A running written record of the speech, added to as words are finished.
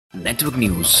Network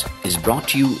News is brought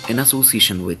to you in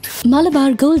association with Malabar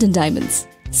Gold and Diamonds.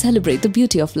 Celebrate the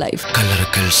beauty of life.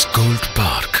 Coloracals Gold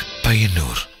Park,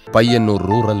 Payyanur. Payyanur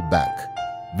Rural Bank.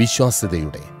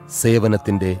 വിശ്വാസ്യതയുടെ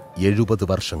സേവനത്തിന്റെ 70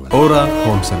 വർഷങ്ങൾ. ഓറ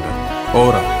home centre.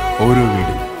 ഓറ ഓരോ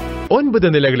വീടും.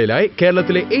 9 നിലകളിലായി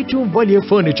കേരളത്തിലെ ഏറ്റവും വലിയ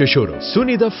furniture showroom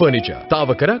Sunitha furniture,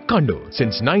 Thavakkara, Kannur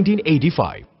since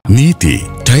 1985. Neeti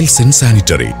Tiles and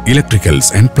Sanitary, Electricals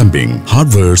and Plumbing,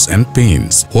 Hardwares and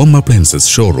Paints, Home Appliances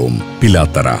Showroom,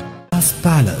 Pilattara.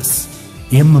 Palace,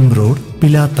 MM Road,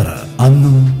 Pilattara.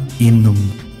 Annum, Innum,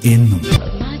 Ennum.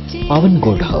 Pavan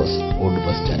Gold House, Old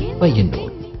Bus Stand, Payyanur.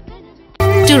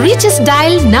 To reach us,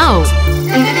 dial now.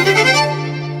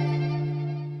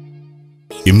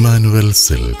 Emmanuel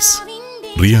Silks,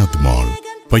 Riyadh Mall,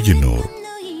 Payyanur.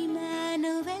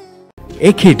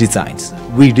 AK Designs,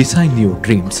 we design your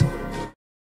dreams.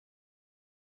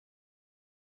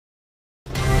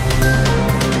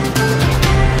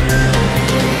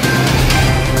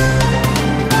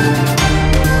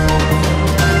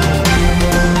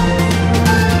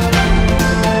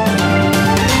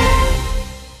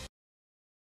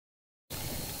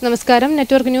 നമസ്കാരം,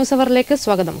 network news അവറിലേക്ക്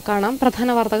സ്വാഗതം. കാണാം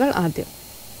പ്രധാന വാർത്തകൾ ആദ്യം.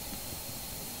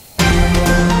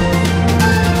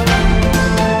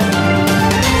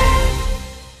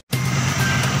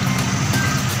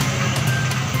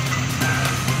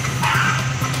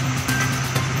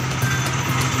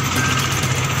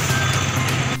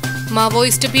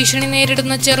 Maoist ഭീഷണി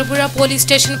നേരിടുന്ന Cherupuzha police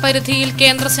station പരിധിയിൽ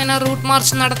കേന്ദ്രസേന route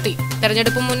march നടത്തി.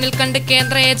 തെരഞ്ഞെടുപ്പ് മുന്നിൽ കണ്ട്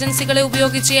കേന്ദ്ര ഏജൻസികളെ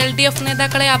ഉപയോഗിച്ച് LDF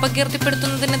നേതാക്കളെ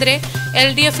അപകീർത്തിപ്പെടുത്തുന്നതിനെതിരെ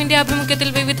LDFന്റെ ആഭിമുഖ്യത്തിൽ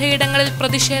വിവിധയിടങ്ങളിൽ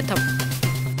പ്രതിഷേധം.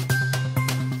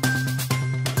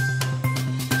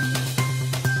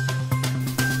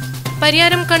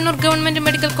 പരിയാരം കണ്ണൂർ ഗവൺമെന്റ്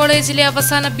മെഡിക്കൽ കോളേജിലെ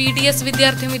അവസാന BDS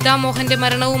വിദ്യാർത്ഥി മിതാ മോഹന്റെ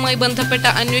മരണവുമായി ബന്ധപ്പെട്ട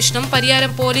അന്വേഷണം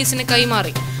പരിയാരം പോലീസിന്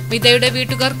കൈമാറി. മിതയുടെ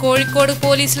വീട്ടുകാർ കോഴിക്കോട്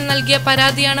പോലീസിൽ നൽകിയ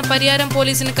പരാതിയാണ് പരിയാരം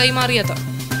പോലീസിന് കൈമാറിയത്.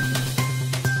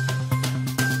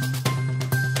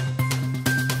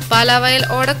 പാലാവയൽ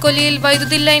ഓടക്കൊല്ലിയിൽ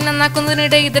വൈദ്യുതി ലൈൻ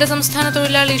നന്നാക്കുന്നതിനിടെ ഇതര സംസ്ഥാന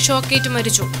തൊഴിലാളി ഷോക്കേറ്റ്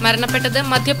മരിച്ചു. മരണപ്പെട്ടത്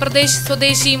മധ്യപ്രദേശ്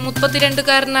സ്വദേശി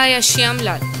 32-കാരനായ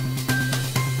ശ്യാംലാൽ.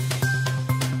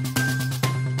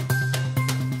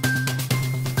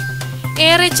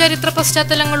 ഏറെ ചരിത്ര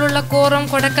പശ്ചാത്തലങ്ങളുള്ള കോറം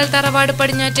കൊടക്കൽ തറവാട്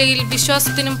പടിഞ്ഞാറ്റയിൽ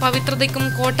വിശ്വാസത്തിനും പവിത്രതയ്ക്കും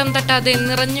കോട്ടം തട്ടാതെ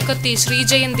നിറഞ്ഞുകത്തി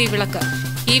ശ്രീജയന്തി വിളക്ക്.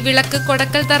 ഈ വിളക്ക്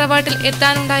കൊടക്കൽ തറവാട്ടിൽ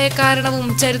എത്താനുണ്ടായ കാരണവും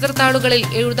ചരിത്രത്താളുകളിൽ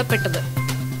എഴുതപ്പെട്ടത്.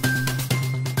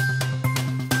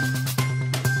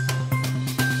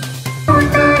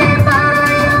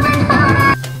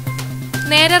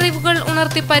 നേരറിവുകൾ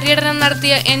ഉണർത്തി പര്യടനം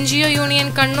നടത്തിയ NGO യൂണിയൻ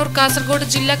കണ്ണൂർ കാസർഗോഡ്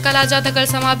ജില്ലാ കലാജാഥകൾ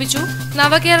സമാപിച്ചു.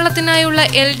 നവകേരളത്തിനായുള്ള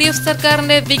LDF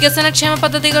സർക്കാരിന്റെ വികസനക്ഷേമ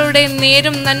പദ്ധതികളുടെ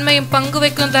നേരും നന്മയും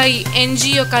പങ്കുവെക്കുന്നതായി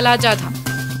NGO കലാജാഥ.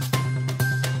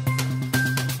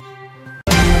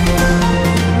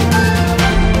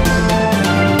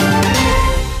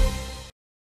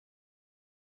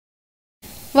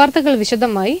 വാർത്തകൾ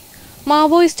വിശദമായി.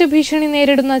 മാവോയിസ്റ്റ് ഭീഷണി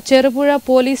നേരിടുന്ന ചെറുപുഴ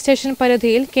പോലീസ് സ്റ്റേഷൻ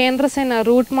പരിധിയിൽ കേന്ദ്രസേന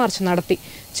റൂട്ട് മാർച്ച് നടത്തി.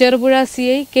 Cherupuzha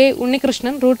CI K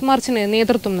Unnikrishnan root മാർച്ചിന്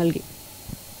നേതൃത്വം നൽകി.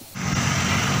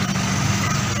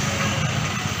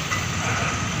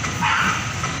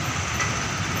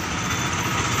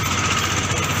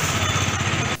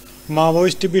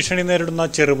 മാവോയിസ്റ്റ് ഭീഷണി നേരിടുന്ന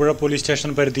ചെറുപുഴ പോലീസ്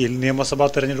സ്റ്റേഷൻ പരിധിയിൽ നിയമസഭാ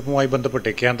തെരഞ്ഞെടുപ്പുമായി ബന്ധപ്പെട്ട്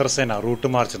കേന്ദ്രസേന റൂട്ട്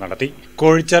മാർച്ച് നടത്തി.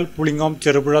 കോഴിച്ചാൽ, പുളിങ്ങോം,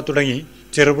 ചെറുപുഴ തുടങ്ങി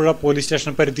ചെറുപുഴ പോലീസ്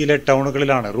സ്റ്റേഷൻ പരിധിയിലെ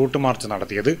ടൗണുകളിലാണ് റൂട്ട് മാർച്ച്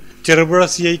നടത്തിയത്. Cherupuzha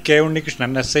CI K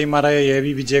Unnikrishnan, SI-മാരായ AV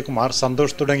Vijayakumar,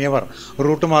 Santhosh തുടങ്ങിയവർ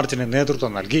റൂട്ട് മാർച്ചിന്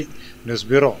നേതൃത്വം നൽകി. News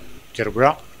bureau, Cherupuzha.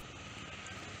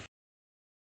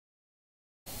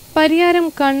 Pariyaram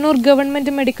Kannur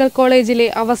government medical കോളേജിലെ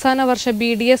അവസാന വർഷ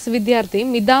BDS വിദ്യാർത്ഥി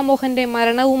മിതാ മോഹന്റെ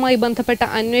മരണവുമായി ബന്ധപ്പെട്ട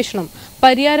അന്വേഷണം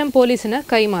പരിയാരം പോലീസിന്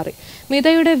കൈമാറി.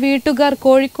 മിതയുടെ വീട്ടുകാർ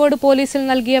കോഴിക്കോട് പോലീസിൽ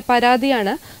നൽകിയ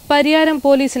പരാതിയാണ് പരിയാരം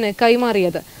പോലീസിന്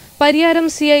കൈമാറിയത്. പരിയാരം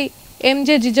CI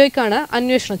MJ ജിജോയ്ക്കാണ്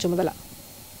അന്വേഷണ ചുമതല.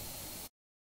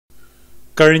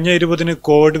 കഴിഞ്ഞ 20-ന്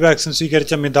കോവിഡ് വാക്സിൻ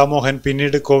സ്വീകരിച്ച മിതാ മോഹൻ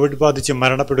പിന്നീട് കോവിഡ് ബാധിച്ച്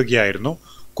മരണപ്പെടുകയായിരുന്നു.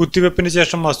 കുത്തിവെപ്പിന്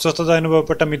ശേഷം അസ്വസ്ഥത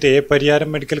അനുഭവപ്പെട്ട മിതയെ പരിയാരം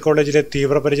മെഡിക്കൽ കോളേജിലെ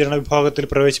തീവ്രപരിചരണ വിഭാഗത്തിൽ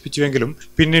പ്രവേശിപ്പിച്ചുവെങ്കിലും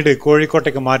പിന്നീട്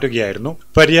കോഴിക്കോട്ടേക്ക് മാറ്റുകയായിരുന്നു.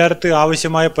 പരിയാരത്ത്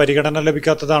ആവശ്യമായ പരിഗണന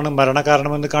ലഭിക്കാത്തതാണ്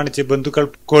മരണകാരണമെന്ന് കാണിച്ച് ബന്ധുക്കൾ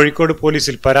കോഴിക്കോട്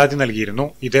പോലീസിൽ പരാതി നൽകിയിരുന്നു.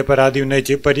 ഇതേ പരാതി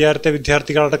ഉന്നയിച്ച് പരിയാരത്തെ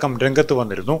വിദ്യാർത്ഥികളടക്കം രംഗത്ത്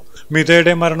വന്നിരുന്നു.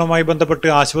 മിതയുടെ മരണവുമായി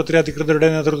ബന്ധപ്പെട്ട് ആശുപത്രി അധികൃതരുടെ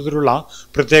നേതൃത്വത്തിലുള്ള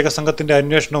പ്രത്യേക സംഘത്തിന്റെ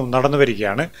അന്വേഷണവും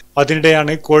നടന്നുവരികയാണ്.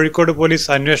 അതിനിടെയാണ് കോഴിക്കോട്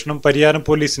പോലീസ് അന്വേഷണം പരിയാരം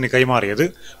പോലീസിന് കൈമാറിയത്.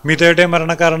 മിതയുടെ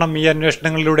മരണകാരണം ഈ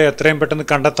അന്വേഷണങ്ങളിലൂടെ എത്രയും പെട്ടെന്ന്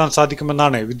കണ്ടെത്താൻ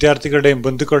സാധിക്കുമെന്നാണ് വിദ്യാർത്ഥികളുടെയും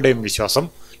ബന്ധുക്കളുടെയും വിശ്വാസം.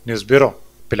 News bureau,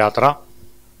 Pilathara.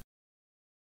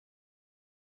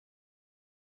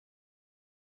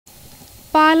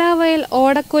 പാലാവയൽ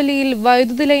ഓടക്കൊല്ലിയിൽ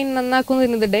വൈദ്യുതി ലൈൻ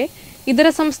നന്നാക്കുന്നതിനിടെ ഇതര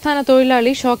സംസ്ഥാന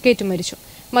തൊഴിലാളി ഷോക്കേറ്റ് മരിച്ചു.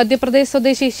 മധ്യപ്രദേശ്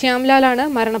സ്വദേശി ശ്യാംലാലാണ്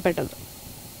മരണപ്പെട്ടത്.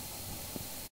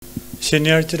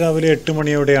 ശനിയാഴ്ച രാവിലെ 8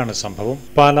 മണിയോടെയാണ് സംഭവം.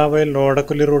 പാലാവയൽ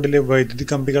ലോടക്കൊല്ലി റോഡിലെ വൈദ്യുതി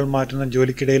കമ്പികൾ മാറ്റുന്ന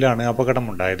ജോലിക്കിടയിലാണ്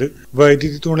അപകടമുണ്ടായത്.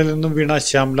 വൈദ്യുതി തൂണിൽ നിന്നും വീണ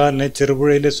ശ്യാംലാലിനെ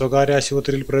ചെറുപുഴയിലെ സ്വകാര്യ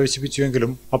ആശുപത്രിയിൽ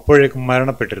പ്രവേശിപ്പിച്ചുവെങ്കിലും അപ്പോഴേക്കും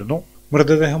മരണപ്പെട്ടിരുന്നു.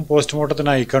 മൃതദേഹം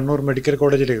പോസ്റ്റ്മോർട്ടത്തിനായി കണ്ണൂർ മെഡിക്കൽ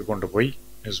കോളേജിലേക്ക് കൊണ്ടുപോയി.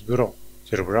 News bureau,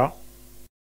 Cherupuzha.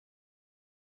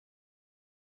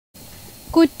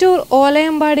 കുറ്റൂർ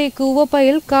ഓലയമ്പാടി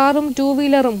കൂവപ്പയിൽ കാറും 2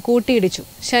 വീലറും കൂട്ടിയിടിച്ചു.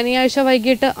 ശനിയാഴ്ച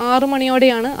വൈകിട്ട് 6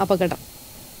 മണിയോടെയാണ് അപകടം.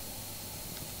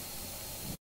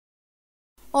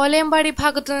 ഓലയമ്പാടി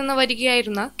ഭാഗത്തു നിന്ന്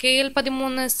വരികയായിരുന്ന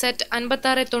KL13 സെറ്റ്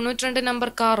 5692 നമ്പർ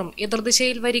കാറും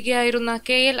എതിർദിശയിൽ വരികയായിരുന്ന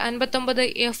KL 59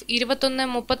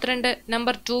 F2132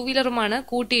 നമ്പർ 2 വീലറുമാണ്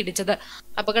കൂട്ടിയിടിച്ചത്.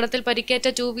 അപകടത്തിൽ പരിക്കേറ്റ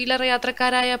 2 വീലർ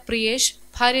യാത്രക്കാരായ പ്രിയേഷ്,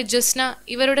 ഭാര്യ ജസ്ന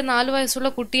ഇവരുടെ 4 വയസ്സുള്ള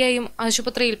കുട്ടിയെയും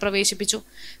ആശുപത്രിയിൽ പ്രവേശിപ്പിച്ചു.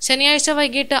 ശനിയാഴ്ച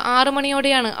വൈകിട്ട് 6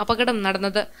 മണിയോടെയാണ് അപകടം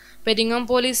നടന്നത്. പെരിങ്ങോം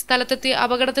പോലീസ് സ്ഥലത്തെത്തി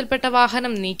അപകടത്തിൽപ്പെട്ട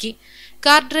വാഹനം നീക്കി.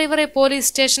 കാർ ഡ്രൈവറെ പോലീസ്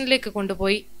സ്റ്റേഷനിലേക്ക്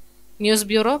കൊണ്ടുപോയി. News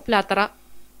bureau, Plathara.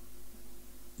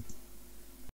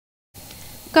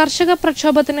 കർഷക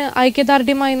പ്രക്ഷോഭത്തിന്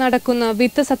ഐക്യദാർഢ്യമായി നടക്കുന്ന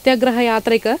വിത്ത് സത്യാഗ്രഹ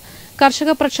യാത്രയ്ക്ക്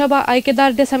കർഷക പ്രക്ഷോഭ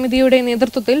ഐക്യദാർഢ്യ സമിതിയുടെ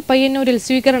നേതൃത്വത്തിൽ പയ്യന്നൂരിൽ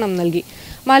സ്വീകരണം നൽകി.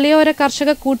 മലയോര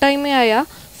കർഷക കൂട്ടായ്മയായ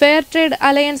ഫെയർ ട്രേഡ്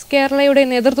അലയൻസ് കേരളയുടെ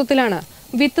നേതൃത്വത്തിലാണ്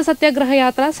വിത്ത് സത്യാഗ്രഹ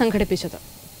യാത്ര സംഘടിപ്പിച്ചത്.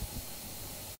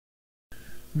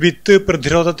 വിത്ത്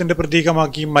പ്രതിരോധത്തിന്റെ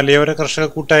പ്രതീകമാക്കി മലയോര കർഷക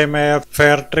കൂട്ടായ്മയായ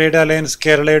ഫെയർ ട്രേഡ് അലയൻസ്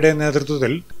കേരളയുടെ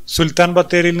നേതൃത്വത്തിൽ സുൽത്താൻ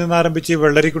ബത്തേരിയിൽ നിന്ന് ആരംഭിച്ച്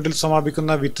വെള്ളരിക്കുണ്ടിൽ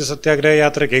സമാപിക്കുന്ന വിത്ത് സത്യാഗ്രഹ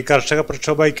യാത്രയ്ക്ക് കർഷക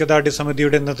പ്രക്ഷോഭ ഐക്യദാർഢ്യ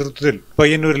സമിതിയുടെ നേതൃത്വത്തിൽ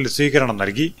പയ്യന്നൂരിൽ സ്വീകരണം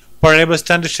നൽകി. പഴയ ബസ്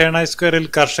സ്റ്റാൻഡ് ഷേണായ് സ്ക്വയറിൽ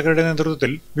കർഷകരുടെ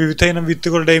നേതൃത്വത്തിൽ വിവിധ ഇനം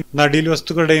വിത്തുകളുടെയും നടീൽ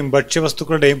വസ്തുക്കളുടെയും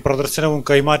ഭക്ഷ്യവസ്തുക്കളുടെയും പ്രദർശനവും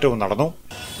കൈമാറ്റവും നടന്നു.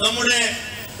 നമ്മുടെ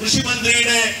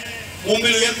കൃഷിമന്ത്രിയുടെ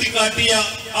മുമ്പിൽ ഉയർത്തിക്കാട്ടിയ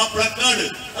ആ പ്ലക്കാർഡ്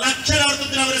അത്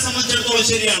അക്ഷരാർത്ഥത്തിൽ അവരെ സംബന്ധിച്ചിടത്തോളം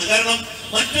ശരിയാണ്. കാരണം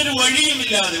മറ്റൊരു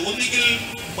വഴിയുമില്ലാതെ ഒന്നുകിൽ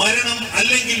മരണം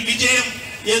അല്ലെങ്കിൽ വിജയം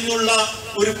എന്നുള്ള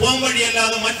ഒരു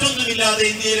പോംവഴിയല്ലാതെ മറ്റൊന്നുമില്ലാതെ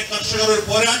ഇന്ത്യയിലെ കർഷകർ ഒരു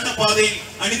പോരാട്ട പാതയിൽ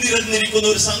അണിനിരന്നിരിക്കുന്ന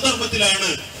ഒരു സന്ദർഭത്തിലാണ്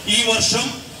ഈ വർഷം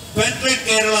ഫെയർ ട്രേഡ്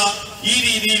കേരള ഈ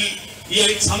രീതിയിൽ ഈ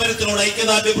സമരത്തിനോട്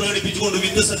ഐക്യദാർഢ്യം പ്രകടിപ്പിച്ചുകൊണ്ട്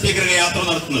വിത്ത് സത്യാഗ്രഹ യാത്ര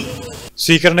നടത്തുന്നത്.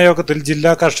 സ്വീകരണ യോഗത്തിൽ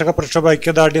ജില്ലാ കർഷക പ്രക്ഷോഭ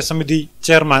ഐക്യദാർഢ്യ സമിതി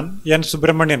ചെയർമാൻ N.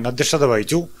 സുബ്രഹ്മണ്യൻ അധ്യക്ഷത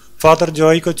വഹിച്ചു. ഫാദർ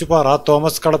ജോയ് കൊച്ചുപാറ,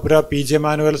 തോമസ് കളപ്പുര, PJ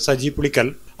മാനുവൽ, സജി പുളിക്കൽ,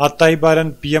 അത്തായി ബാലൻ,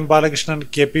 PM ബാലകൃഷ്ണൻ,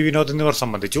 KP വിനോദ് എന്നിവർ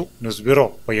സംബന്ധിച്ചു. News bureau,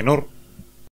 Payyanur.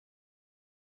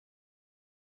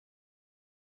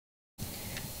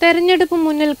 തെരഞ്ഞെടുപ്പ്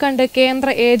മുന്നിൽ കണ്ട് കേന്ദ്ര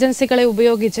ഏജൻസികളെ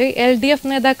ഉപയോഗിച്ച് LDF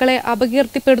നേതാക്കളെ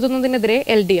അപകീർത്തിപ്പെടുത്തുന്നതിനെതിരെ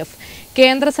LDF.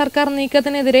 കേന്ദ്ര സർക്കാർ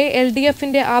നീക്കത്തിനെതിരെ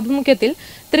LDFന്റെ ആഭിമുഖ്യത്തിൽ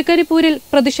തൃക്കരിപ്പൂരിൽ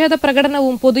പ്രതിഷേധ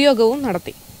പ്രകടനവും പൊതുയോഗവും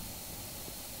നടത്തി.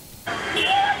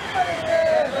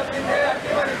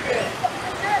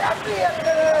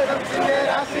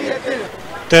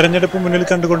 തെരഞ്ഞെടുപ്പ് മുന്നിൽ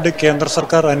കണ്ടുകൊണ്ട് കേന്ദ്ര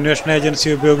സർക്കാർ അന്വേഷണ ഏജൻസി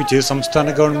ഉപയോഗിച്ച്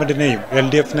സംസ്ഥാന ഗവൺമെന്റിനെയും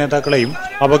LDF നേതാക്കളെയും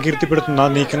അപകീർത്തിപ്പെടുത്തുന്ന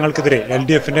നീക്കങ്ങൾക്കെതിരെ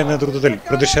LDFന്റെ നേതൃത്വത്തിൽ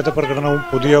പ്രതിഷേധ പ്രകടനവും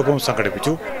പൊതുയോഗവും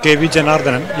സംഘടിപ്പിച്ചു. KV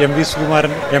Janardhanan, MV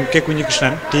Sukumaran, MK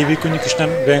Kunhikrishnan, TV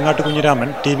Kunhikrishnan, Vengatt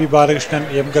Kunhiraman, TV Balakrishnan,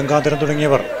 M Gangadharan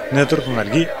തുടങ്ങിയവർ നേതൃത്വം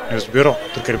നൽകി. News bureau,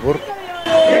 Trikaripur.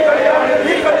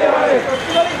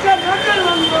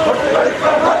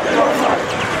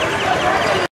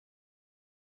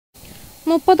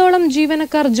 30ഓളം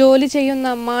ജീവനക്കാർ ജോലി ചെയ്യുന്ന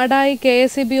മാടായി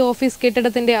KSEB ഓഫീസ്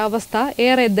കെട്ടിടത്തിന്റെ അവസ്ഥ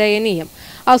ഏറെ ദയനീയം.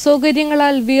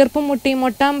 അസൗകര്യങ്ങളാൽ വീർപ്പുമുട്ടി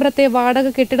മൊട്ടാമ്പ്രത്തെ വാടക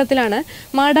കെട്ടിടത്തിലാണ്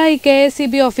മാടായി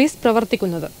KSEB ഓഫീസ്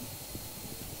പ്രവർത്തിക്കുന്നത്.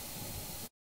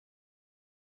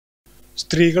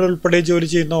 സ്ത്രീകൾ ഉൾപ്പെടെ ജോലി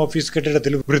ചെയ്യുന്ന ഓഫീസ്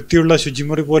കെട്ടിടത്തിൽ വൃത്തിയുള്ള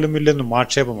ശുചിമുറി പോലും ഇല്ലെന്നും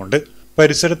ആക്ഷേപമുണ്ട്.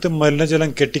 പരിസരത്ത് മലിനജലം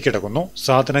കെട്ടിക്കിടക്കുന്നു.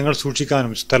 സാധനങ്ങൾ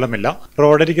സൂക്ഷിക്കാനും സ്ഥലമില്ല.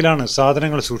 റോഡരികിലാണ്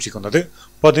സാധനങ്ങൾ സൂക്ഷിക്കുന്നത്.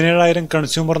 17,000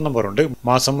 കൺസ്യൂമർ നമ്പറുണ്ട്.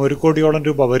 മാസം 1 കോടിയോളം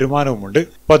രൂപ വരുമാനവുമുണ്ട്.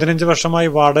 15 വർഷമായി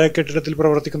വാടക കെട്ടിടത്തിൽ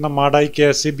പ്രവർത്തിക്കുന്ന മാടായി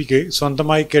KSEBക്ക്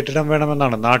സ്വന്തമായി കെട്ടിടം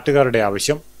വേണമെന്നാണ് നാട്ടുകാരുടെ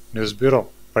ആവശ്യം. News bureau,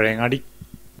 Pazhayangadi.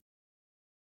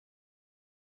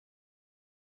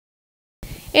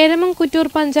 എരമംകുറ്റൂർ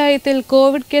പഞ്ചായത്തിൽ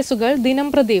കോവിഡ് കേസുകൾ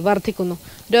ദിനംപ്രതി വർദ്ധിക്കുന്നു.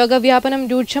 രോഗവ്യാപനം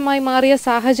രൂക്ഷമായി മാറിയ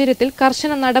സാഹചര്യത്തിൽ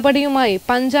കർശന നടപടിയുമായി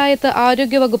പഞ്ചായത്ത്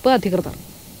ആരോഗ്യവകുപ്പ് അധികൃതർ.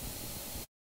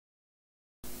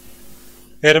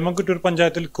 എരമംകുറ്റൂർ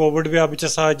പഞ്ചായത്തിൽ കോവിഡ് വ്യാപിച്ച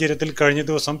സാഹചര്യത്തിൽ കഴിഞ്ഞ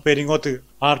ദിവസം പെരിങ്ങോത്ത്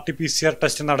RT-PCR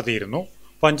ടെസ്റ്റ് നടത്തിയിരുന്നു.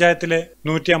 പഞ്ചായത്തിലെ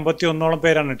 151ഓളം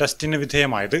പേരാണ് ടെസ്റ്റിന്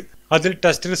വിധേയമായത്. അതിൽ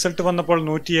ടെസ്റ്റ് റിസൾട്ട് വന്നപ്പോൾ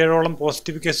 107ഓളം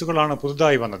പോസിറ്റീവ് കേസുകളാണ്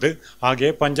പുതുതായി വന്നത്.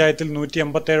 ആകെ പഞ്ചായത്തിൽ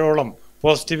 187ഓളം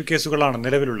പോസിറ്റീവ് കേസുകളാണ്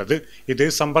നിലവിലുള്ളത്. ഇത്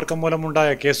സമ്പർക്കം മൂലമുണ്ടായ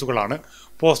കേസുകളാണ്.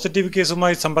 പോസിറ്റീവ്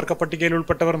കേസുമായി സമ്പർക്ക പട്ടികയിൽ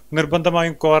ഉൾപ്പെട്ടവർ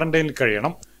നിർബന്ധമായും ക്വാറന്റൈനിൽ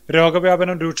കഴിയണം.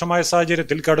 രോഗവ്യാപനം രൂക്ഷമായ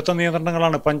സാഹചര്യത്തിൽ കടുത്ത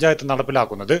നിയന്ത്രണങ്ങളാണ് പഞ്ചായത്ത്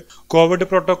നടപ്പിലാക്കുന്നത്. കോവിഡ്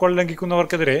പ്രോട്ടോകോൾ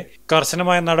ലംഘിക്കുന്നവർക്കെതിരെ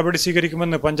കർശനമായ നടപടി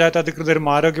സ്വീകരിക്കുമെന്ന് പഞ്ചായത്ത് അധികൃതരും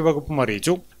ആരോഗ്യവകുപ്പും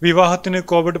അറിയിച്ചു. വിവാഹത്തിന്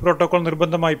കോവിഡ് പ്രോട്ടോകോൾ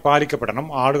നിർബന്ധമായി പാലിക്കപ്പെടണം.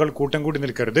 ആളുകൾ കൂട്ടം കൂടി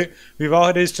നിൽക്കരുത്. വിവാഹ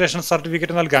രജിസ്ട്രേഷൻ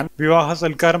സർട്ടിഫിക്കറ്റ് നൽകാൻ വിവാഹ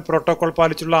സൽക്കാരം പ്രോട്ടോകോൾ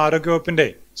പാലിച്ചുള്ള ആരോഗ്യവകുപ്പിന്റെ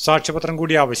സാക്ഷ്യപത്രം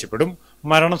കൂടി ആവശ്യപ്പെടും.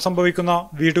 മരണം സംഭവിക്കുന്ന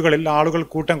വീടുകളിൽ ആളുകൾ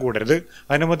കൂട്ടം കൂടരുത്.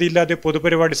 അനുമതിയില്ലാതെ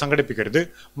പൊതുപരിപാടി സംഘടിപ്പിക്കരുത്.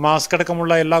 മാസ്ക്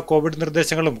അടക്കമുള്ള എല്ലാ കോവിഡ്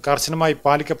നിർദ്ദേശങ്ങളും കർശനമായി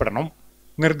പാലിക്കപ്പെടണം.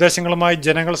 നിർദ്ദേശങ്ങളുമായി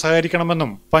ജനങ്ങൾ സഹകരിക്കണമെന്നും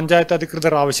പഞ്ചായത്ത്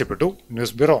അധികൃതർ ആവശ്യപ്പെട്ടു.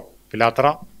 News bureau, Pilathara.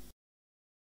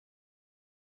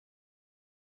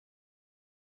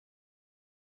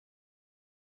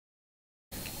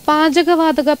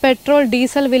 പാചകവാതക, പെട്രോൾ,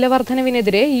 ഡീസൽ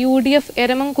വിലവർദ്ധനവിനെതിരെ UDF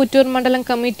എരമംകുറ്റൂർ മണ്ഡലം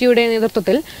കമ്മിറ്റിയുടെ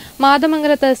നേതൃത്വത്തിൽ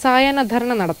മാതമംഗലത്ത് സായാഹ്ന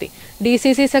ധർണ നടത്തി.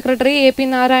 DCC സെക്രട്ടറി AP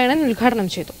നാരായണൻ ഉദ്ഘാടനം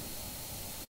ചെയ്തു.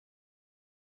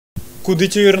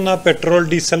 കുതിച്ചുയർന്ന പെട്രോൾ,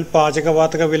 ഡീസൽ,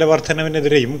 പാചകവാതക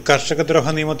വിലവർദ്ധനവിനെതിരെയും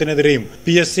കർഷകദ്രോഹ നിയമത്തിനെതിരെയും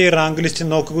PSC റാങ്ക് ലിസ്റ്റ്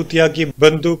നോക്കുകുത്തിയാക്കി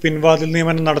ബന്ധു പിൻവാതിൽ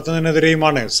നിയമനം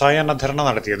നടത്തുന്നതിനെതിരെയുമാണ് സായാഹ്ന ധർണ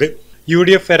നടത്തിയത്.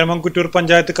 UDF എരമംകുറ്റൂർ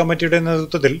പഞ്ചായത്ത് കമ്മിറ്റിയുടെ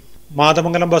നേതൃത്വത്തിൽ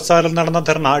മാതമംഗലം ബസാറിൽ നടന്ന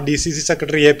ധർണ DCC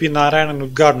സെക്രട്ടറി AP നാരായണൻ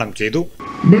ഉദ്ഘാടനം ചെയ്തു.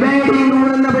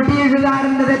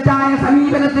 ബ്രിട്ടീഷുകാരന്റെ തെറ്റായ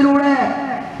സമീപനത്തിലൂടെ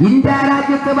ഇന്ത്യ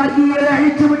രാജ്യത്ത് വർഗീയത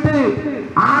അഴിച്ചുവിട്ട്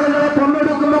ആളുകളെ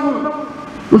കൊന്നൊടുക്കുമ്പോൾ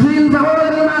മുസ്ലിം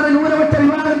സഹോദരന്മാരെ ന്യൂനപക്ഷ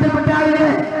വിഭാഗത്തിൽപ്പെട്ട ആളുകളെ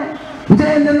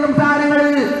ഉത്തരേന്ത്യൻ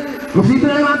സംസ്ഥാനങ്ങളിൽ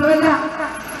മുസ്ലിംകളെ മാത്രമല്ല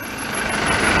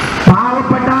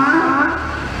പാവപ്പെട്ട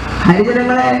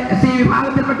ഹരിജനങ്ങളെ, SC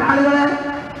വിഭാഗത്തിൽപ്പെട്ട ആളുകളെ,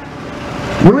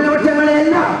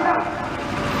 ന്യൂനപക്ഷങ്ങളെയെല്ലാം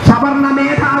സവർണ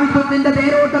മേധാവിത്വത്തിന്റെ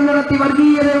തേരോട്ടം നടത്തി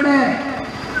വർഗീയതയുടെ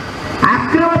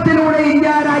അക്രമത്തിലൂടെ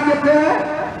ഇന്ത്യ രാജ്യത്ത്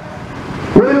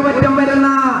ഒരു വറ്റം വരുന്ന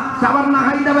സവർണ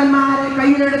ഹൈന്ദവന്മാരെ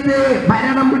കയ്യിലെടുത്ത്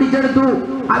ഭരണം പിടിച്ചെടുത്തു.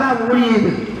 അതാ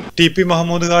ഊഴിയത്. TP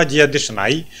മുഹമ്മദ് ഹാജി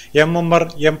അധ്യക്ഷനായി. M Ummer,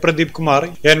 M Pradeep Kumar,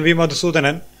 NV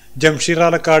Madhusoodanan, Jamsheer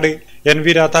Alakkad,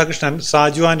 NV Radhakrishnan,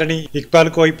 Saju Antony, Iqbal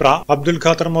Koipra, Abdul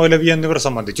Khader മൗലവി എന്നിവർ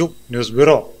സംബന്ധിച്ചു. News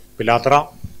bureau, Pilathara.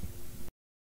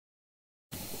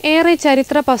 ഏറെ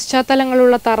ചരിത്ര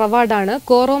പശ്ചാത്തലങ്ങളുള്ള തറവാടാണ്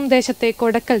കോറോം ദേശത്തെ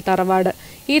കൊടക്കൽ തറവാട്.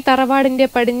 ഈ തറവാടിന്റെ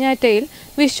പടിഞ്ഞാറ്റയിൽ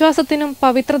വിശ്വാസത്തിനും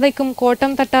പവിത്രതയ്ക്കും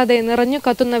കോട്ടം തട്ടാതെ നിറഞ്ഞു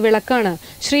കത്തുന്ന വിളക്കാണ്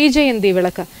ശ്രീജയന്തി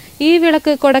വിളക്ക്. ഈ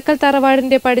വിളക്ക് കൊടക്കൽ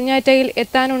തറവാടിന്റെ പടിഞ്ഞാറ്റയിൽ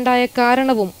എത്താനുണ്ടായ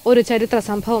കാരണവും ഒരു ചരിത്ര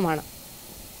സംഭവമാണ്.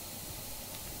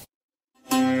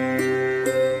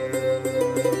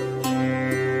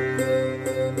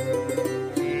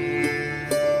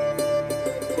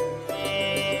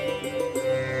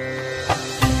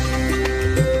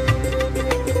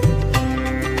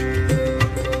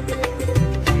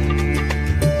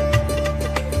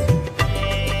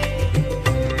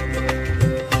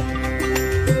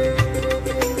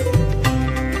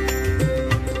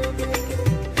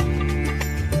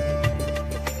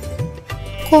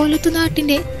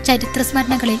 കോലത്തുനാട്ടിന്റെ ചരിത്ര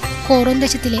സ്മരണകളിൽ കോറോം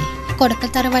ദേശത്തിലെ കൊടക്കൽ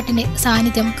തറവാട്ടിന്റെ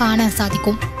സാന്നിധ്യം കാണാൻ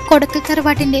സാധിക്കും. കൊടക്കൽ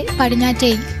തറവാട്ടിന്റെ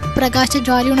പടിഞ്ഞാറ്റയിൽ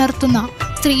പ്രകാശജ്വാലയുണർത്തുന്ന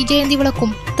ശ്രീജയന്തി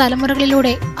വിളക്കും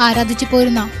തലമുറകളിലൂടെ ആരാധിച്ചു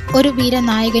പോരുന്ന ഒരു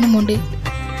വീരനായകനുമുണ്ട്.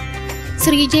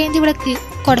 ശ്രീജയന്തി വിളക്ക്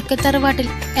കൊടക്കൽ തറവാട്ടിൽ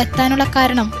എത്താനുള്ള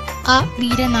കാരണം ആ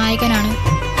വീരനായകനാണ്.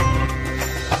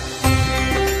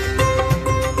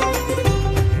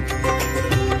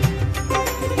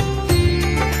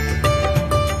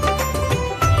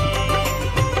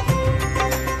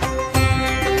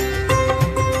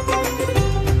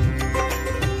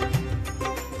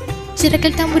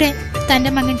 ചിറക്കൽ തമ്പുരാൻ തന്റെ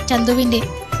മകൻ ചന്തുവിന്റെ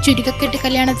ചുരുക്കക്കെട്ട്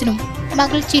കല്യാണത്തിനും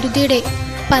മകൾ ചിരുതയുടെ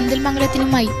പന്തൽ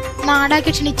മംഗലത്തിനുമായി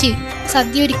നാടാകെ ക്ഷണിച്ച്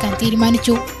സദ്യയൊരുക്കാൻ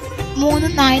തീരുമാനിച്ചു. 3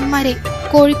 നായന്മാരെ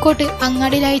കോഴിക്കോട്ട്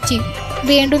അങ്ങാടിയിലയച്ച്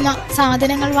വേണ്ടുന്ന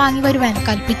സാധനങ്ങൾ വാങ്ങി വരുവാൻ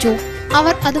കൽപ്പിച്ചു.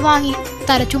 അവർ അത് വാങ്ങി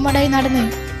തലച്ചുമടായി നടന്ന്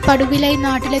പടുവിലായി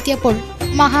നാട്ടിലെത്തിയപ്പോൾ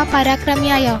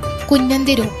മഹാപരാക്രമിയായ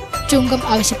കുഞ്ഞന്തിരു ചുങ്കം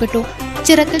ആവശ്യപ്പെട്ടു.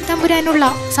 ചിറക്കൽ തമ്പുരാനുള്ള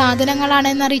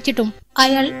സാധനങ്ങളാണെന്നറിയിച്ചിട്ടും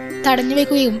അയാൾ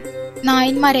തടഞ്ഞുവെക്കുകയും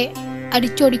നായന്മാരെ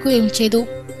അടിച്ചോടിക്കുകയും ചെയ്തു.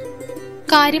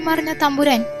 കാര്യമറിഞ്ഞ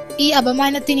തമ്പുരാൻ ഈ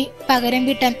അപമാനത്തിന് പകരം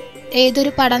വീട്ടാൻ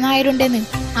ഏതൊരു പടനായരുണ്ടെന്ന്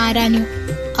ആരാഞ്ഞു.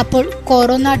 അപ്പോൾ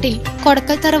കോറോം നാട്ടിൽ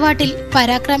കൊടക്കൽ തറവാട്ടിൽ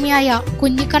പരാക്രമിയായ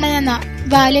കുഞ്ഞിക്കണ്ണൻ എന്ന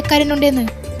ബാല്യക്കാരനുണ്ടെന്ന്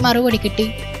മറുപടി കിട്ടി.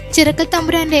 ചിറക്കൽ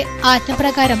തമ്പുരാന്റെ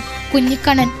ആജ്ഞപ്രകാരം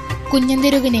കുഞ്ഞിക്കണ്ണൻ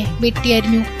കുഞ്ഞന്തിരുവിനെ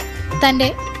വെട്ടിയരിഞ്ഞു. തന്റെ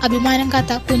അഭിമാനം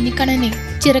കാത്ത കുഞ്ഞിക്കണ്ണന്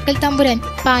ചിറക്കൽ തമ്പുരാൻ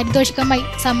പാരിതോഷികമായി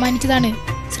സമ്മാനിച്ചതാണ്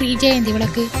ശ്രീജയന്തി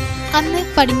വിളക്ക്. അന്ന്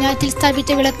പടിഞ്ഞാറ്റിൽ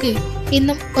സ്ഥാപിച്ച വിളക്ക്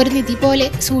ഇന്നും ഒരു നിധി പോലെ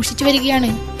സൂക്ഷിച്ചു വരികയാണ്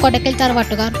കൊടക്കൽ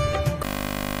തറവാട്ടുകാർ.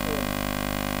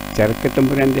 ചിറക്കൽ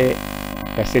തമ്പുരാന്റെ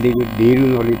കസ്റ്റഡിയിൽ ഡീരു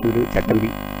എന്ന് പറഞ്ഞിട്ടൊരു ചട്ടമ്പി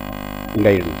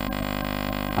ഉണ്ടായിരുന്നു.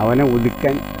 അവനെ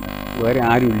ഒതുക്കാൻ വേറെ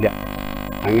ആരുമില്ല.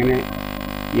 അങ്ങനെ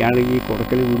ഇയാൾ ഈ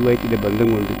കൊടക്കൽ വീടുമായിട്ടുള്ള ബന്ധം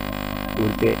കൊണ്ട്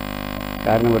ഇവിടുത്തെ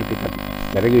കാരണവർക്ക്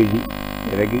വിറക് എഴുതി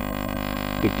വിറക്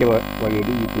കിട്ടിയ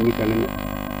വകയിൽ ഈ കുഞ്ഞിക്കണ്ണന്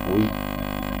പോയി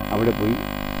അവിടെ പോയി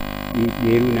ഈ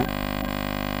ദേവിനെ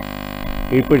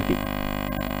കീഴ്പ്പെടുത്തി.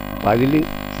 അപ്പോൾ അതിൽ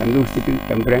സന്തോഷിച്ചിട്ട്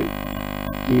തമ്പുരാൻ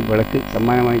ഈ വിളക്ക്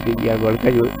സമ്മാനമായിട്ട് ഈ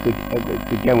വിളക്കായി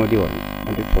കിട്ടിയാൽ മതി പറഞ്ഞു.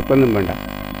 എന്നിട്ട് സ്വത്തൊന്നും വേണ്ട.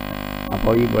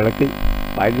 അപ്പോൾ ഈ വിളക്ക്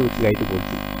പാരിതോഷികമായിട്ട്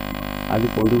കൊടുത്തു. അത്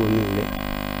കൊണ്ടുവന്ന് ഇവിടെ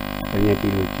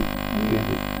പടിഞ്ഞാറ്റിയിൽ വെച്ച് അങ്ങനെ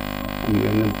അത്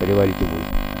നമ്മളെന്നും പരിപാലിച്ചു പോയി.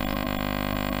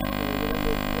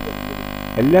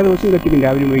 എല്ലാ ദിവസവും കത്തിക്കും,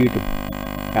 രാവിലെയും വൈകിട്ടും.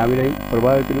 രാവിലെയും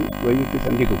പ്രഭാതത്തിലും വൈകിട്ട്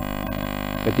സന്ധ്യക്കും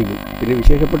കത്തിക്കും. പിന്നെ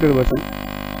വിശേഷപ്പെട്ട ദിവസം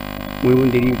മുഴുവൻ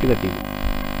തിരിയിട്ട് കത്തിക്കും.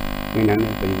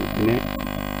 അങ്ങനെയാണ് പതിവ്. പിന്നെ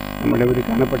നമ്മുടെ ഒരു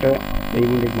കാണപ്പെട്ട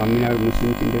ദൈവമുണ്ട്, മമ്മിനാർ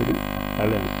മുസ്ലിംസിൻ്റെ ഒരു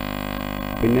ആളാണ്.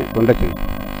 പിന്നെ തൊണ്ടച്ചൻ,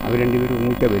 അവർ രണ്ടുപേരും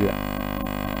ഒന്നിച്ചാണ് വരിക.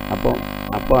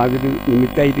 അപ്പോൾ അതൊരു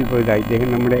നിമിത്തമായിട്ട് പോയതാണ്. ഇദ്ദേഹം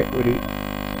നമ്മുടെ ഒരു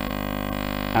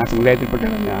ആ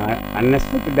സമുദായത്തിൽപ്പെട്ടതാണ്,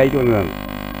 അൺഎക്സ്പെക്റ്റഡായിട്ട് വന്നതാണ്.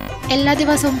 എല്ലാ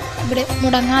ദിവസവും ഇവിടെ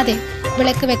മുടങ്ങാതെ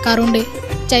വിളക്ക് വെക്കാറുണ്ട്.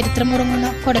 ചരിത്രമുറങ്ങുന്ന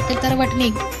കൊടക്കൽ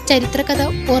തറവാട്ടിനെയും ചരിത്രകഥ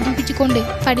ഓർമ്മിപ്പിച്ചുകൊണ്ട്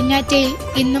പടിഞ്ഞാറ്റയിൽ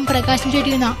ഇന്നും പ്രകാശം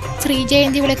ചൊരിയുന്ന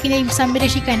ശ്രീജയന്തി വിളക്കിനെയും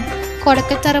സംരക്ഷിക്കാൻ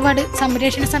കൊടക്കൽ തറവാട്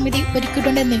സംരക്ഷണ സമിതി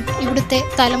ഒരുക്കിയിട്ടുണ്ടെന്ന് ഇവിടുത്തെ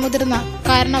തലമുതിർന്ന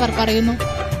കാരണവർ പറയുന്നു.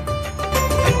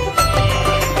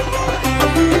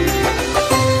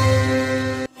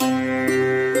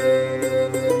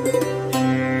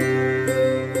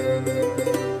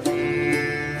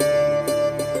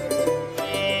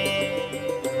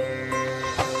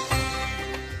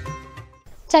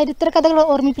 ചരിത്രകഥകൾ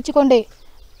ഓർമ്മിപ്പിച്ചുകൊണ്ട്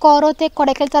കോറോത്തെ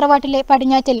കൊടക്കൽ തറവാട്ടിലെ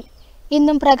പടിഞ്ഞാറ്റിൽ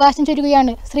ഇന്നും പ്രകാശം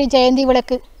ചൊരിയുകയാണ് ശ്രീ ജയന്തി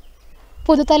വിളക്ക്.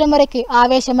 പുതുതലമുറയ്ക്ക്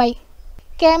ആവേശമായി.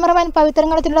 ക്യാമറമാൻ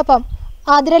പവിത്രങ്ങളത്തിനോടൊപ്പം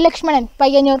ആതിരലക്ഷ്മണൻ,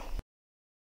 പയ്യന്നൂർ.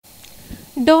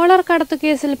 ഡോളർ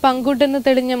കടത്തുകേസിൽ പങ്കുണ്ടെന്ന്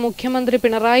തെളിഞ്ഞ മുഖ്യമന്ത്രി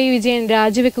പിണറായി വിജയൻ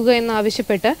രാജിവെക്കുക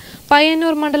എന്നാവശ്യപ്പെട്ട്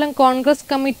പയ്യന്നൂർ മണ്ഡലം കോൺഗ്രസ്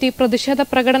കമ്മിറ്റി പ്രതിഷേധ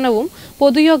പ്രകടനവും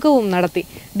പൊതുയോഗവും നടത്തി.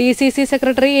 DCC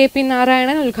സെക്രട്ടറി AP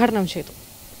നാരായണൻ ഉദ്ഘാടനം ചെയ്തു.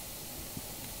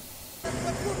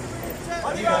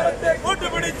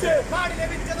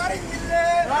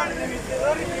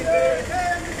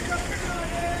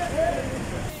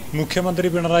 മുഖ്യമന്ത്രി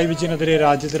പിണറായി വിജയനെതിരെ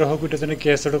രാജ്യദ്രോഹ കുറ്റത്തിന്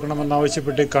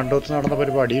കേസെടുക്കണമെന്നാവശ്യപ്പെട്ട് കണ്ടോത്ത് നടന്ന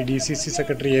പരിപാടി DCC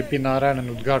സെക്രട്ടറി AP നാരായണൻ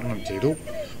ഉദ്ഘാടനം ചെയ്തു.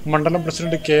 മണ്ഡലം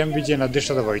പ്രസിഡന്റ് KM വിജയൻ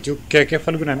അധ്യക്ഷത വഹിച്ചു. KK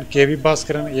Phalgunan, KV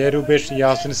Bhaskaran, A Rupesh,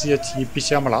 Yasin CH, EP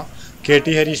Shyamala,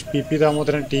 KT Harish, PP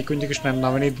Damodaran, T Kunhikrishnan,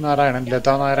 Navneet Narayanan,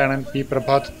 Lata Narayanan, P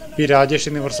Prabhat, P Rajesh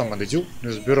എന്നിവർ സംബന്ധിച്ചു.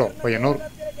 News bureau, Payyanur.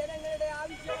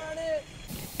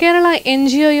 Kerala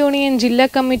NGO union ജില്ലാ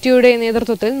കമ്മിറ്റിയുടെ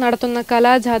നേതൃത്വത്തിൽ നടത്തുന്ന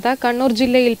കലാജാഥ കണ്ണൂർ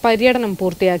ജില്ലയിൽ പര്യടനം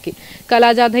പൂർത്തിയാക്കി.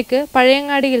 കലാജാഥയ്ക്ക്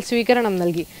പഴയങ്ങാടിയിൽ സ്വീകരണം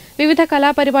നൽകി. വിവിധ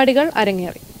കലാപരിപാടികൾ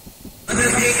അരങ്ങേറി.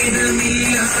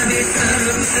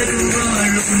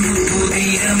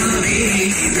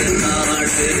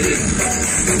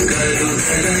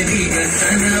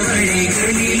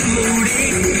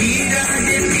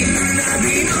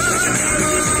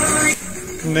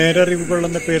 നേരറിവുകൾ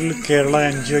എന്ന പേരിൽ കേരള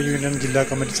NGO യൂണിയൻ ജില്ലാ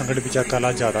കമ്മിറ്റി സംഘടിപ്പിച്ച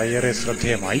കലാജാഥ ഏറെ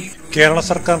ശ്രദ്ധേയമായി. കേരള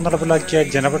സർക്കാർ നടപ്പിലാക്കിയ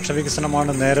ജനപക്ഷ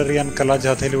വികസനമാണ് നേരറിയാൻ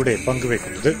കലാജാഥയിലൂടെ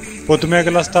പങ്കുവയ്ക്കുന്നത്.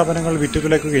 പൊതുമേഖലാ സ്ഥാപനങ്ങൾ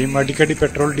വിറ്റുതുലയ്ക്കുകയും അടിക്കടി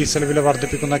പെട്രോൾ ഡീസൽ വില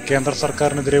വർദ്ധിപ്പിക്കുന്ന കേന്ദ്ര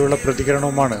സർക്കാരിനെതിരെയുള്ള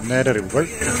പ്രതികരണവുമാണ് നേരറിവുകൾ.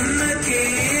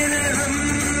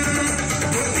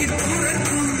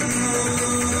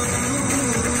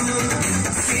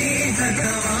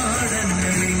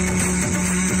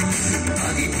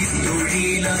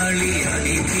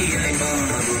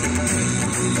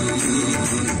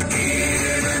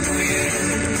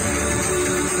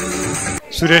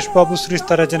 സുരേഷ് ബാബു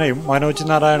ശ്രീസ്ത രചനയും മനോജ്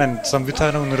നാരായണൻ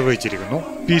സംവിധാനവും നിർവഹിച്ചിരിക്കുന്നു.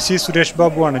 PC സുരേഷ്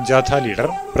ബാബുവാണ് ജാഥ ലീഡർ.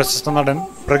 പ്രശസ്ത നടൻ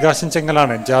പ്രകാശൻ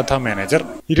ചെങ്ങലാണ് ജാഥ മാനേജർ.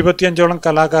 25ഓളം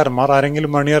കലാകാരന്മാർ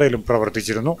അരങ്ങിലും മണിയറയിലും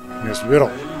പ്രവർത്തിച്ചിരുന്നു. News bureau,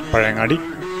 Pazhayangadi.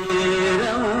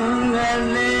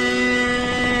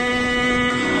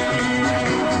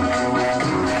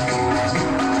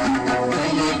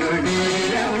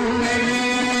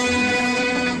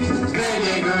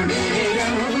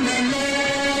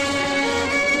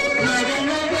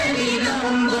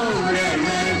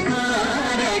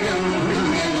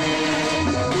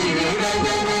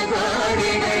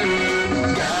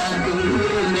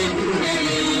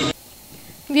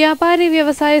 വ്യാപാരി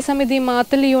വ്യവസായ സമിതി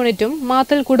മാത്തൽ യൂണിറ്റും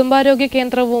മാത്തൽ കുടുംബാരോഗ്യ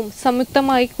കേന്ദ്രവും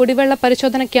സംയുക്തമായി കുടിവെള്ള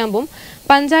പരിശോധന ക്യാമ്പും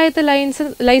പഞ്ചായത്ത്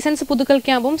ലൈസൻസ് പുതുക്കൽ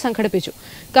ക്യാമ്പും സംഘടിപ്പിച്ചു.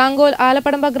 കാങ്കോൽ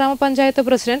ആലപ്പടമ്പ ഗ്രാമപഞ്ചായത്ത്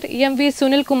പ്രസിഡന്റ് MV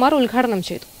സുനിൽകുമാർ ഉദ്ഘാടനം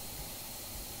ചെയ്തു.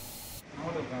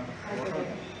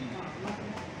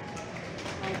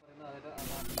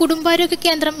 കുടുംബാരോഗ്യ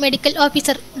കേന്ദ്രം medical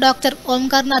officer doctor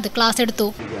Omkarnath class എടുത്തു.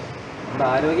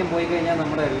 ആരോഗ്യം പോയി കഴിഞ്ഞാൽ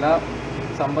നമ്മുടെ എല്ലാ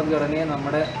സമ്പദ്ഘടനയും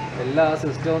നമ്മുടെ എല്ലാ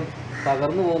സിസ്റ്റവും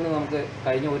തകർന്നു പോകുന്നത് നമുക്ക്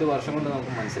കഴിഞ്ഞ ഒരു വർഷം കൊണ്ട്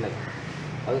നമുക്ക് മനസ്സിലായി.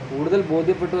 അത് കൂടുതൽ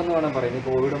ബോധ്യപ്പെട്ടു എന്ന് വേണം പറയാം. ഈ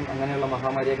കോവിഡും അങ്ങനെയുള്ള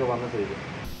മഹാമാരിയൊക്കെ വന്നിട്ടില്ല.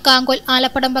 കാങ്കോൽ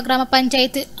ആലപ്പടമ്പ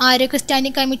ഗ്രാമപഞ്ചായത്ത് ആരോഗ്യ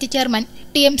standing committee chairman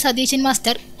TM Satheesan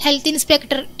master, health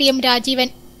inspector TM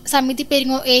Rajeevan, സമിതി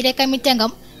പെരിങ്ങോ ഏരിയ കമ്മിറ്റി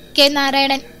അംഗം K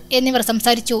നാരായണൻ, എന്നിവർ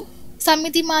സംസാരിച്ചു.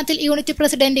 സമിതി മാത്തിൽ യൂണിറ്റ്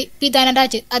പ്രസിഡന്റ് പി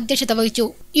ധനരാജ് അധ്യക്ഷത വഹിച്ചു.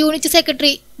 യൂണിറ്റ്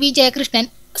സെക്രട്ടറി വി ജയകൃഷ്ണൻ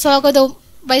സ്വാഗതവും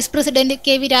vice president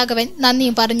K V Raghavan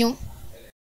നന്ദിയും പറഞ്ഞു.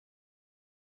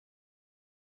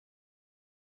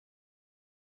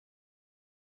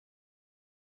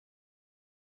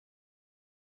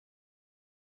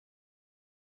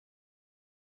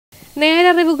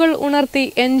 നേരറിവുകൾ ഉണർത്തി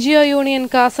NGO യൂണിയൻ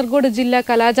കാസർഗോഡ് ജില്ലാ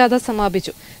കലാജാഥ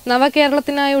സമാപിച്ചു.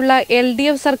 നവകേരളത്തിനായുള്ള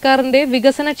LDF സർക്കാരിന്റെ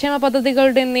വികസനക്ഷേമ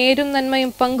പദ്ധതികളുടെ നേരും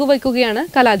നന്മയും പങ്കുവയ്ക്കുകയാണ്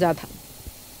കലാജാഥ.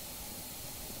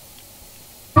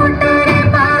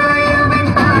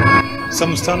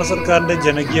 സംസ്ഥാന സർക്കാരിന്റെ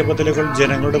ജനകീയ പദ്ധതികൾ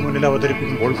ജനങ്ങളുടെ മുന്നിൽ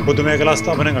അവതരിപ്പിക്കുമ്പോൾ പൊതുമേഖലാ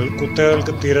സ്ഥാപനങ്ങൾ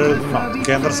കുത്തകകൾക്ക് തീരെഴുതുന്ന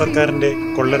കേന്ദ്ര സർക്കാരിന്റെ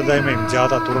കൊള്ളരുതായ്മയും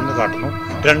ജാഥ തുറന്നു കാട്ടുന്നു.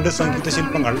 2 സംഗീത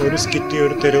ശില്പങ്ങൾ, ഒരു സ്കിറ്റ്,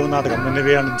 ഒരു തെരുവ് നാടകം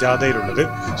എന്നിവയാണ് ജാഥയിലുള്ളത്.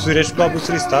 സുരേഷ് ബാബു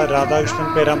ശ്രീസ്ത, രാധാകൃഷ്ണൻ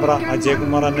പേരാമ്പ്ര,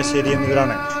 അജയകുമാർ അന്നശ്ശേരി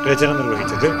എന്നിവരാണ് രചന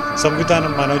നിർവഹിച്ചത്.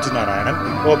 സംവിധാനം Manoj Narayanan.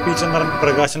 OP Chandran,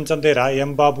 Prakashan Chandera,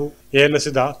 M Babu, A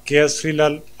Lasitha, K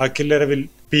Sreelal, Akhil രവിൽ,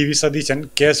 PV Satheesan,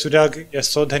 K Surag,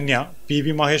 SO Dhanya, PV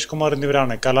Mahesh Kumar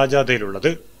എന്നിവരാണ് കലാജാഥയിലുള്ളത്.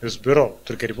 News bureau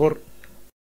Trikaripur.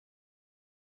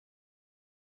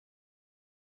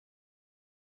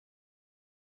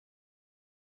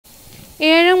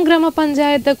 ഏഴം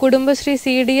ഗ്രാമപഞ്ചായത്ത് കുടുംബശ്രീ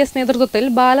CDS നേതൃത്വത്തിൽ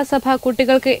ബാലസഭ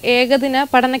കുട്ടികൾക്ക് ഏകദിന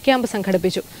പഠന ക്യാമ്പ്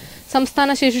സംഘടിപ്പിച്ചു. സംസ്ഥാന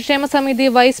ശിശുക്ഷേമ സമിതി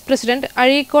വൈസ് പ്രസിഡന്റ്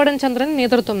അഴീക്കോടൻ ചന്ദ്രൻ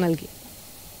നേതൃത്വം നൽകി.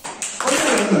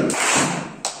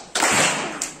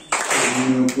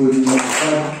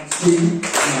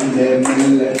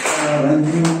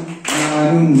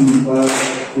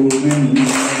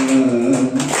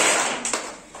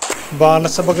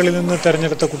 ബാലസഭകളിൽ നിന്ന്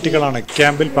തെരഞ്ഞെടുത്ത കുട്ടികളാണ്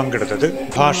ക്യാമ്പിൽ പങ്കെടുത്തത്.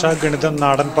 ഭാഷ, ഗണിതം,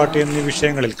 നാടൻപാട്ട് എന്നീ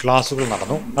വിഷയങ്ങളിൽ ക്ലാസുകൾ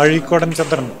നടന്നു. അഴീക്കോടൻ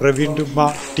ചന്ദ്രൻ, പ്രവീൺ രുഗ്മ,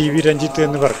 TV രഞ്ജിത്ത്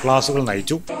എന്നിവർ ക്ലാസുകൾ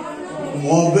നയിച്ചു.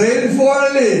 മൊബൈൽ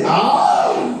ഫോണില്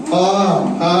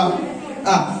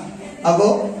അപ്പോ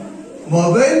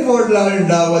മൊബൈൽ ഫോണിലാണ്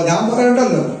ഉണ്ടാവുക. ഞാൻ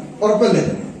പറയണ്ടല്ലോ, ഉറപ്പല്ലേ?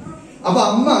 അപ്പൊ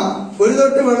അമ്മ ഒരു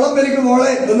തൊട്ട് വെള്ളം വലിക്കും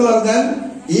മോളെ എന്ന് പറഞ്ഞാൽ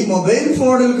ഈ മൊബൈൽ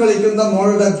ഫോണിൽ കളിക്കുന്ന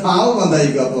മോളുടെ ഭാവം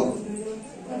എന്തായിരിക്കും? അപ്പൊ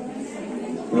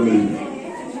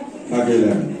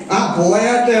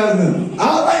പോയാട്ടയാണെന്ന്,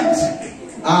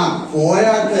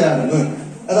 പോയാട്ടയാണെന്ന്,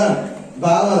 അതാണ്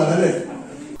ഭാവം, അല്ലേ?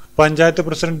 Panchayat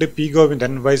president P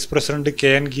Govindan, vice president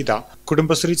KN Geetha,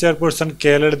 Kudumbashree chairperson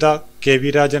K ലളിത, KV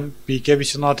Rajan, PK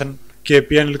Viswanathan, KP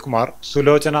Anilkumar,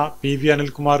 Sulochana, PV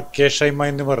Anilkumar, K Shaima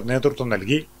എന്നിവർ നേതൃത്വം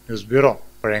നൽകി. News bureau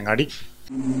Pazhayangadi.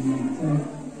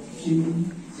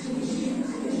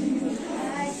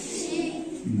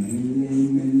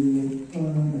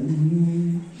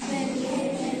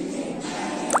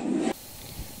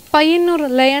 Payyanur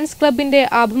lions ക്ലബിന്റെ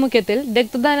ആഭിമുഖ്യത്തിൽ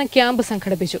രക്തദാന ക്യാമ്പ്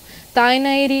സംഘടിപ്പിച്ചു.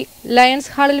 തായ്നായേരി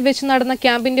ലയൺസ് ഹാളിൽ വെച്ച് നടന്ന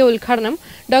ക്യാമ്പിന്റെ ഉദ്ഘാടനം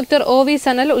ഡോക്ടർ OV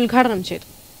സനൽ ഉദ്ഘാടനം ചെയ്തു.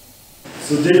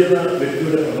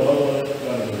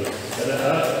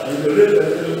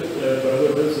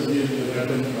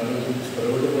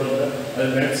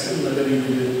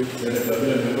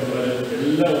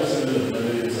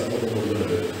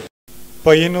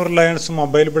 പയ്യന്നൂർ ലയൺസ്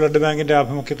മൊബൈൽ ബ്ലഡ് ബാങ്കിന്റെ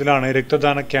ആഭിമുഖ്യത്തിലാണ്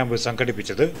രക്തദാന ക്യാമ്പ്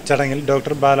സംഘടിപ്പിച്ചത്. ചടങ്ങിൽ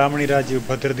ഡോക്ടർ ബാലാമണി രാജീവ്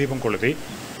ഭദ്രദീപം കൊളുത്തി.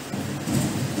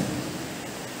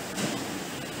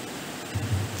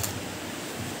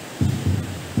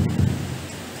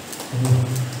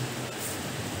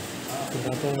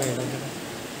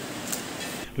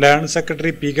 ലയൺസ് സെക്രട്ടറി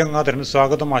P ഗംഗാധരൻ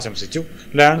സ്വാഗതം ആശംസിച്ചു.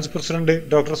 Lions president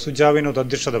doctor Suja Vinod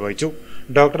അധ്യക്ഷത വഹിച്ചു.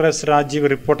 ഡോക്ടർ S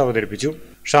രാജീവ് റിപ്പോർട്ട് അവതരിപ്പിച്ചു.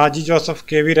 Shaji Joseph,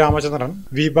 KV Ramachandran,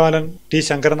 V ബാലൻ, T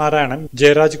Sankaranarayanan,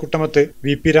 Jayaraj Kuttamath,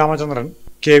 VP Ramachandran,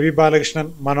 KV Balakrishnan,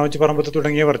 Manoj പറമ്പത്ത്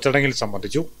തുടങ്ങിയവർ ചടങ്ങിൽ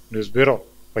സംബന്ധിച്ചു. News bureau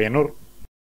Payyanur.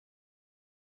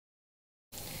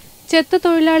 ചെത്ത്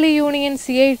തൊഴിലാളി union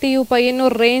CITU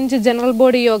Payyanur range general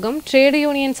body യോഗം ട്രേഡ്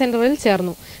യൂണിയൻ സെന്ററിൽ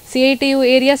ചേർന്നു. CITU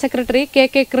area secretary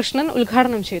KK Krishnan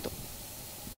ഉദ്ഘാടനം ചെയ്തു.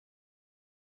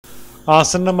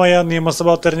 ആസന്നമായ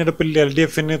നിയമസഭാ തെരഞ്ഞെടുപ്പിൽ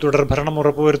LDFന് തുടർഭരണം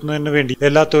ഉറപ്പുവരുത്തുന്നതിന് വേണ്ടി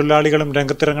എല്ലാ തൊഴിലാളികളും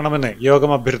രംഗത്തിറങ്ങണമെന്ന്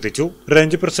യോഗം അഭ്യർത്ഥിച്ചു.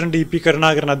 റേഞ്ച് പ്രസിഡന്റ് EP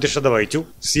കരുണാകരൻ അധ്യക്ഷത വഹിച്ചു.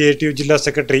 CITU ജില്ലാ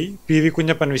സെക്രട്ടറി PV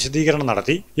കുഞ്ഞപ്പൻ വിശദീകരണം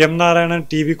നടത്തി. M നാരായണൻ,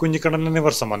 TV കുഞ്ഞിക്കണ്ണൻ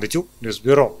എന്നിവർ സംബന്ധിച്ചു. News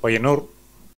bureau Payyanur.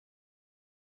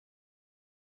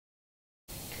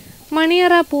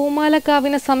 മണിയറ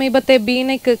പൂമാലക്കാവിന് സമീപത്തെ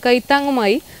ബീനയ്ക്ക്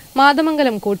കൈത്താങ്ങുമായി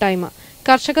മാതമംഗലം കൂട്ടായ്മ.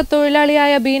 കർഷക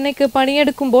തൊഴിലാളിയായ ബീനയ്ക്ക്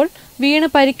പണിയെടുക്കുമ്പോൾ വീണ്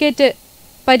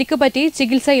പരിക്ക് പറ്റി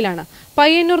ചികിത്സയിലാണ്.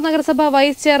 പയ്യന്നൂർ നഗരസഭ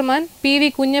വൈസ് ചെയർമാൻ PV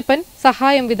കുഞ്ഞപ്പൻ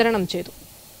സഹായം വിതരണം ചെയ്തു.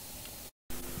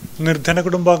 നിർധന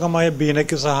കുടുംബാംഗമായ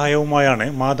ബീനയ്ക്ക് സഹായവുമായാണ്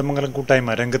മാതമംഗലം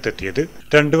കൂട്ടായ്മ രംഗത്തെത്തിയത്.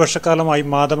 2 വർഷക്കാലമായി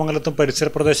മാതമംഗലത്തും പരിസര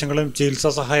പ്രദേശങ്ങളിലും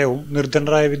ചികിത്സാ സഹായവും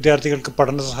നിർധനരായ വിദ്യാർത്ഥികൾക്ക്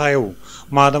പഠന സഹായവും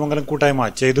മാതമംഗലം കൂട്ടായ്മ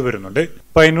ചെയ്തു വരുന്നുണ്ട്.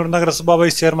 പയ്യന്നൂർ നഗരസഭ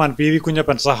വൈസ് ചെയർമാൻ PV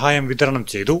കുഞ്ഞപ്പൻ സഹായം വിതരണം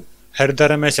ചെയ്തു. ഹരിത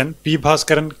Rameshan, P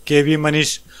Bhaskaran, K V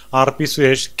Manish, R P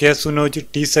Suresh, K Sunoj,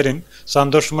 T Sarin,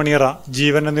 Santhosh മണിയറ,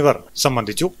 ജീവൻ എന്നിവർ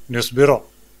സംബന്ധിച്ചു. News bureau,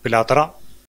 Pilathara.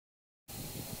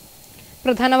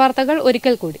 പ്രധാന വാർത്തകൾ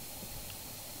ഒരിക്കൽ കൂടി.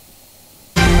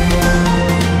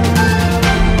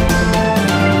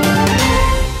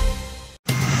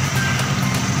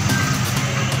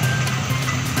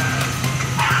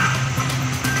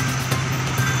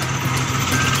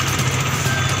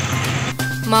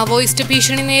 മാവോയിസ്റ്റ്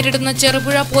ഭീഷണി നേരിടുന്ന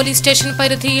ചെറുപുഴ പോലീസ് സ്റ്റേഷൻ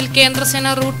പരിധിയിൽ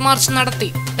കേന്ദ്രസേന റൂട്ട് മാർച്ച് നടത്തി.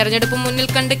 തെരഞ്ഞെടുപ്പ് മുന്നിൽ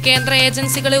കണ്ട് കേന്ദ്ര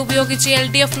ഏജൻസികളെ ഉപയോഗിച്ച്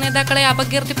LDF നേതാക്കളെ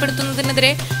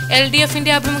അപകീർത്തിപ്പെടുത്തുന്നതിനെതിരെ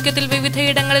LDFന്റെ ആഭിമുഖ്യത്തിൽ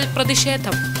വിവിധയിടങ്ങളിൽ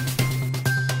പ്രതിഷേധം.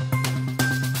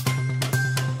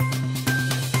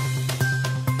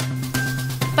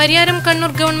 പരിയാരം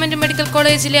കണ്ണൂർ ഗവൺമെന്റ് മെഡിക്കൽ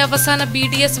കോളേജിലെ അവസാന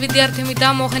BDS വിദ്യാർത്ഥി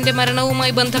മിതാ മോഹന്റെ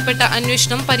മരണവുമായി ബന്ധപ്പെട്ട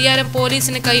അന്വേഷണം പരിയാരം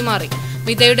പോലീസിന് കൈമാറി.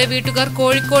 മിതയുടെ വീട്ടുകാർ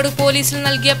കോഴിക്കോട് പോലീസിൽ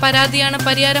നൽകിയ പരാതിയാണ്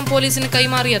പരിയാരം പോലീസിന്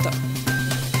കൈമാറിയത്.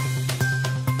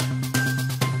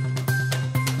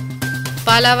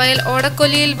 പാലാവയൽ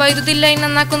ഓടക്കൊല്ലിയിൽ വൈദ്യുതി ലൈൻ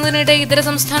നന്നാക്കുന്നതിനിടെ ഇതര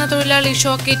സംസ്ഥാന തൊഴിലാളി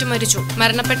ഷോക്കേറ്റ് മരിച്ചു.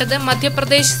 മരണപ്പെട്ടത്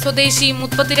മധ്യപ്രദേശ് സ്വദേശി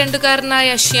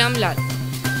 32-കാരനായ ശ്യാംലാൽ.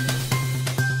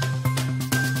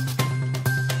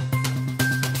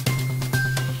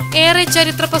 ഏറെ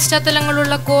ചരിത്ര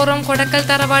പശ്ചാത്തലങ്ങളുള്ള കോറം കൊടക്കൽ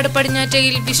തറവാട്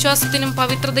പടിഞ്ഞാറ്റയിൽ വിശ്വാസത്തിനും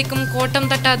പവിത്രതയ്ക്കും കോട്ടം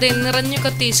തട്ടാതെ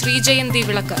നിറഞ്ഞുകത്തി ശ്രീജയന്തി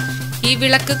വിളക്ക്. ഈ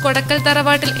വിളക്ക് കൊടക്കൽ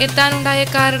തറവാട്ടിൽ എത്താനുണ്ടായ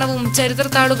കാരണവും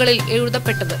ചരിത്രത്താളുകളിൽ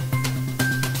എഴുതപ്പെട്ടത്.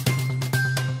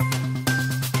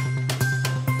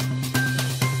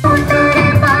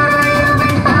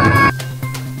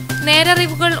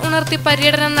 നേരറിവുകൾ ഉണർത്തി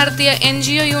പര്യടനം നടത്തിയ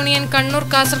NGO യൂണിയൻ കണ്ണൂർ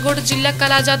കാസർഗോഡ് ജില്ലാ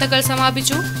കലാജാഥകൾ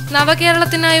സമാപിച്ചു.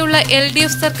 നവകേരളത്തിനായുള്ള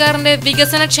LDF സർക്കാരിന്റെ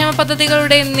വികസനക്ഷേമ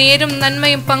പദ്ധതികളുടെ നേരും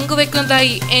നന്മയും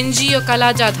പങ്കുവെക്കുന്നതായി NGO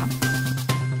കലാജാഥ.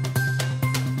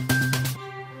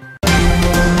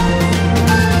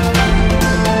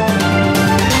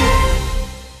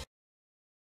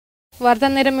 വാർത്താ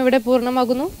നേരം ഇവിടെ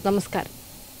പൂർണ്ണമാകുന്നു. നമസ്കാരം.